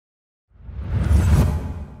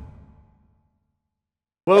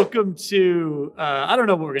Welcome to, I don't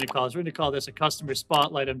know what we're going to call this. We're going to call this a customer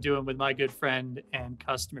spotlight I'm doing with my good friend and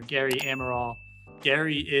customer, Gary Amaral.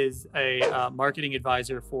 Gary is a marketing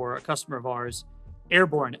advisor for a customer of ours,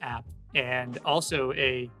 Airborne app, and also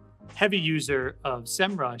a heavy user of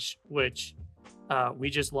Semrush, which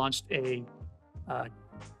we just launched a uh,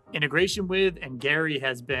 integration with, and Gary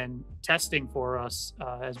has been testing for us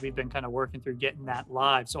as we've been kind of working through getting that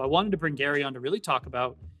live. So I wanted to bring Gary on to really talk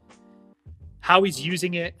about how he's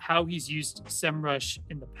using it, how he's used Semrush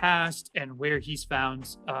in the past, and where he's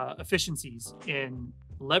found efficiencies in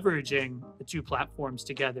leveraging the two platforms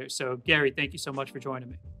together. So, Gary, thank you so much for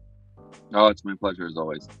joining me. Oh, it's my pleasure as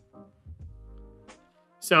always.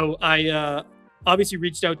 So, I obviously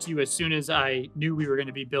reached out to you as soon as I knew we were going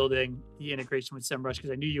to be building the integration with Semrush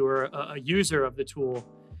because I knew you were a user of the tool.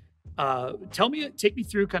 Take me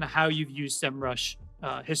through kind of how you've used Semrush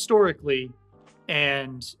historically,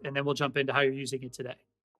 and then we'll jump into how you're using it today.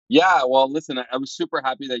 Yeah, well, listen, I was super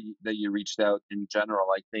happy that you reached out in general.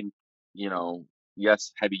 I think,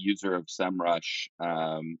 yes, heavy user of SEMrush,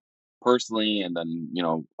 personally, and then,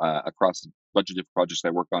 across a bunch of different projects I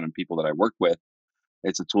work on and people that I work with.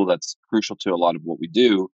 It's a tool that's crucial to a lot of what we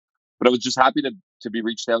do. But I was just happy to be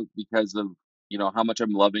reached out because of, how much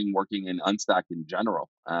I'm loving working in Unstack in general.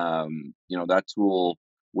 That tool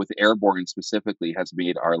with Airborne specifically has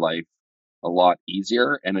made our life a lot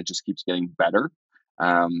easier, and it just keeps getting better.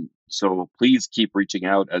 So please keep reaching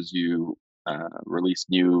out as you release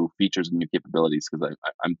new features and new capabilities because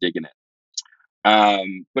I'm digging it.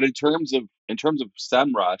 But in terms of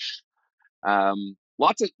SEMrush,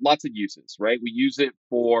 lots of uses, right? We use it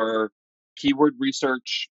for keyword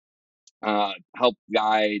research, help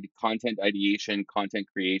guide content ideation, content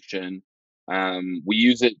creation. We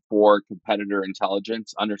use it for competitor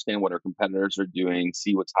intelligence, understand what our competitors are doing,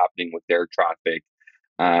 see what's happening with their traffic,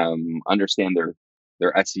 understand their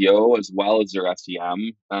SEO as well as their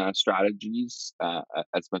SEM strategies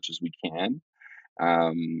as much as we can.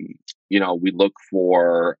 We look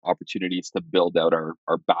for opportunities to build out our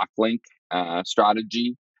backlink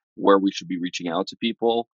strategy where we should be reaching out to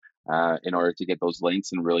people in order to get those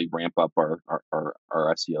links and really ramp up our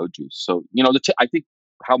SEO juice. So, I think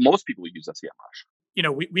how most people use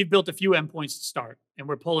SEMrush. We've built a few endpoints to start, and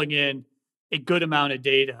we're pulling in a good amount of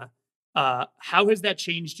data. How has that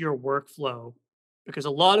changed your workflow? Because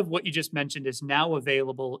a lot of what you just mentioned is now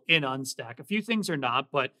available in Unstack. A few things are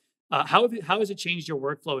not, but how has it changed your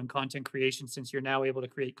workflow in content creation since you're now able to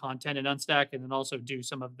create content in Unstack and then also do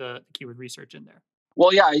some of the keyword research in there?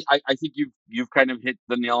 Well, yeah, I think you've kind of hit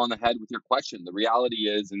the nail on the head with your question. The reality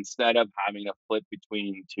is, instead of having to flip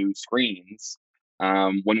between two screens,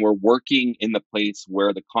 when we're working in the place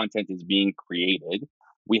where the content is being created,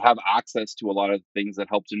 we have access to a lot of things that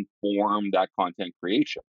helps inform that content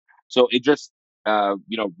creation. So it just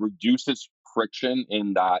reduces friction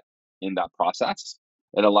in that process.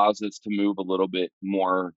 It allows us to move a little bit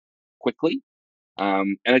more quickly,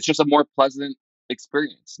 and it's just a more pleasant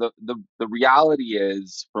experience. The reality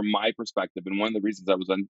is, from my perspective, and one of the reasons I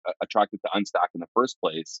was attracted to Unstack in the first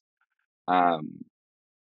place, um,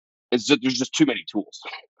 is that there's just too many tools,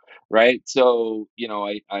 right? So,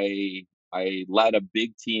 I led a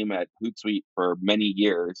big team at Hootsuite for many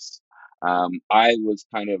years. I was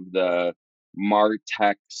kind of the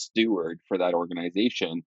MarTech steward for that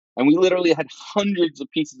organization, and we literally had hundreds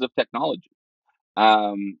of pieces of technology.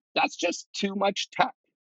 That's just too much tech.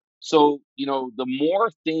 So, the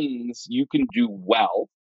more things you can do well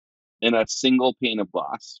in a single pane of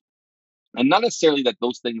glass, and not necessarily that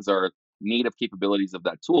those things are native capabilities of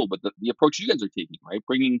that tool, but the approach you guys are taking, right?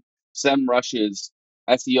 Bringing SEMrush's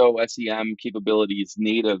SEO, SEM capabilities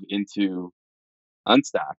native into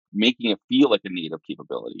Unstack, making it feel like a native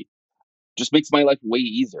capability, just makes my life way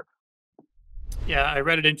easier. Yeah, I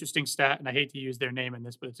read an interesting stat, and I hate to use their name in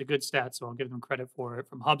this, but it's a good stat, so I'll give them credit for it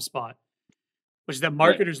from HubSpot, which is that Right.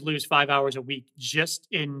 marketers lose 5 hours a week just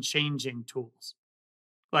in changing tools.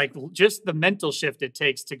 Like just the mental shift it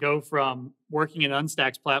takes to go from working in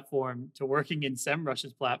Unstack's platform to working in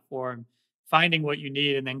SEMrush's platform, finding what you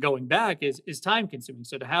need, and then going back is time consuming.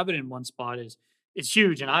 So to have it in one spot is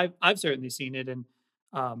huge, and I've certainly seen it. And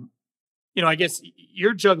um, I guess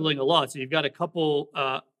you're juggling a lot. So you've got a couple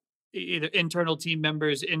either internal team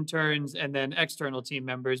members, interns, and then external team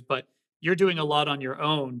members, but you're doing a lot on your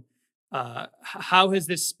own. How has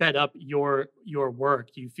this sped up your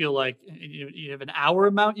work? Do you feel like you have an hour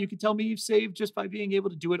amount you could tell me you've saved just by being able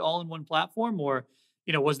to do it all in one platform, or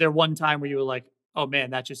was there one time where you were like, oh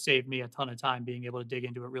man, that just saved me a ton of time being able to dig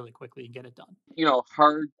into it really quickly and get it done?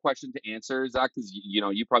 Hard question to answer, Zach, because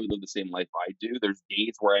you probably live the same life I do. There's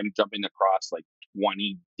days where I'm jumping across like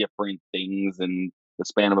 20 different things, and the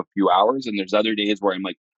span of a few hours, and there's other days where I'm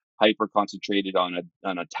like hyper concentrated on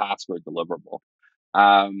a task or a deliverable.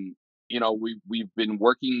 Um, we've been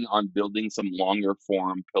working on building some longer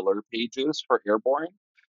form pillar pages for Airborne,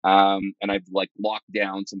 and I've like locked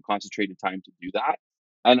down some concentrated time to do that.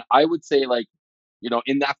 And I would say like,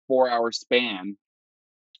 in that 4 hour span,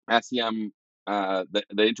 SEM, the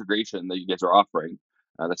integration that you guys are offering,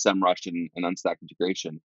 the Semrush and Unstack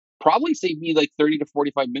integration, probably saved me like 30 to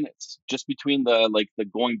 45 minutes just between the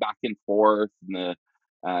going back and forth and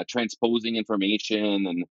the transposing information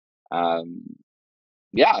and um,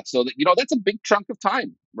 yeah, so that's a big chunk of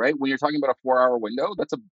time, right? When you're talking about a 4 hour window,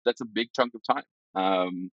 that's a big chunk of time.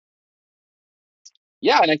 Um,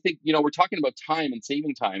 yeah, and I think we're talking about time and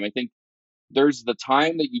saving time. I think there's the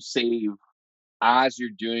time that you save as you're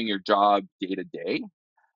doing your job day to day,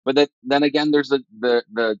 but then again, there's the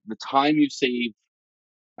time you save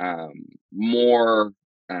um, more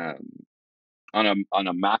um, on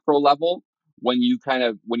a macro level when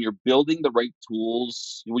you're building the right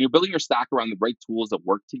tools, when you're building your stack around the right tools that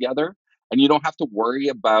work together, and you don't have to worry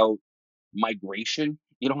about migration,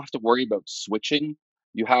 you don't have to worry about switching.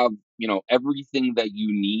 You have everything that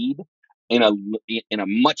you need in a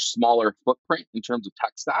much smaller footprint in terms of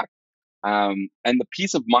tech stack, and the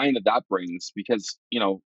peace of mind that that brings, because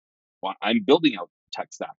well, I'm building out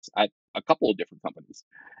tech stacks at a couple of different companies.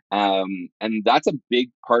 And that's a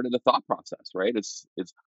big part of the thought process, right? Is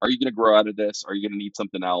are you going to grow out of this? Are you going to need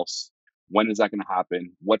something else? When is that going to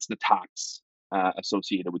happen? What's the tax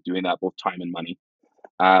associated with doing that, both time and money?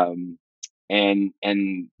 Um, and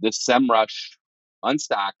this SEMrush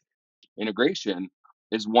Unstack integration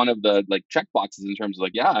is one of the like check boxes in terms of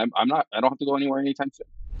like, yeah, I don't have to go anywhere anytime soon.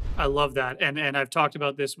 I love that, and I've talked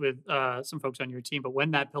about this with some folks on your team. But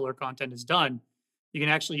when that pillar content is done, you can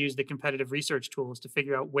actually use the competitive research tools to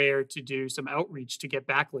figure out where to do some outreach to get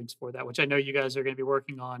backlinks for that, which I know you guys are going to be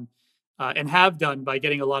working on and have done by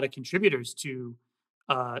getting a lot of contributors to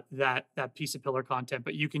that piece of pillar content.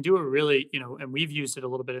 But you can do it really, and we've used it a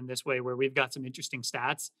little bit in this way where we've got some interesting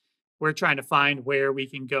stats. We're trying to find where we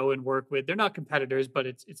can go and work with. They're not competitors, but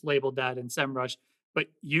it's labeled that in SEMrush, but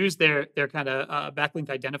use their kind of backlink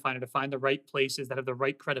identifier to find the right places that have the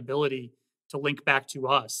right credibility to link back to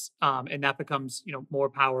us, and that becomes more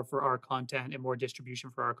power for our content and more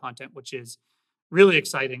distribution for our content, which is really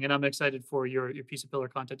exciting. And I'm excited for your piece of pillar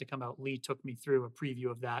content to come out. Lee took me through a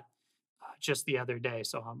preview of that just the other day,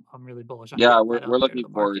 so I'm really bullish on Yeah, getting we're that we're out there to looking the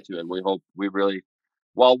forward market. to it. We hope we really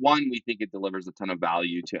well, one, we think it delivers a ton of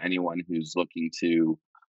value to anyone who's looking to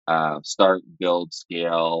start, build,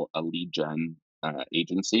 scale a lead gen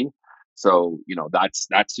agency. So, that's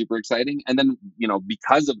super exciting. And then,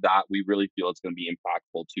 because of that, we really feel it's going to be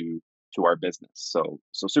impactful to our business. So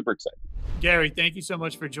super excited. Gary, thank you so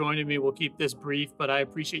much for joining me. We'll keep this brief, but I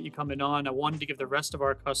appreciate you coming on. I wanted to give the rest of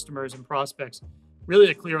our customers and prospects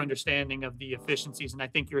really a clear understanding of the efficiencies. And I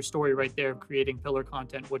think your story right there of creating pillar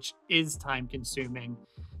content, which is time consuming,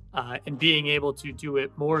 and being able to do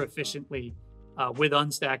it more efficiently with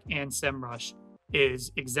Unstack and SEMrush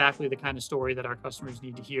is exactly the kind of story that our customers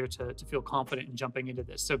need to hear to feel confident in jumping into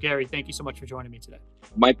this. So, Gary, thank you so much for joining me today.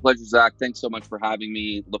 My pleasure, Zach. Thanks so much for having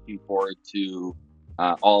me. Looking forward to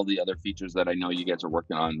all the other features that I know you guys are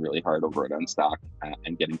working on really hard over at Unstack,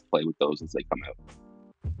 and getting to play with those as they come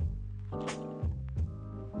out.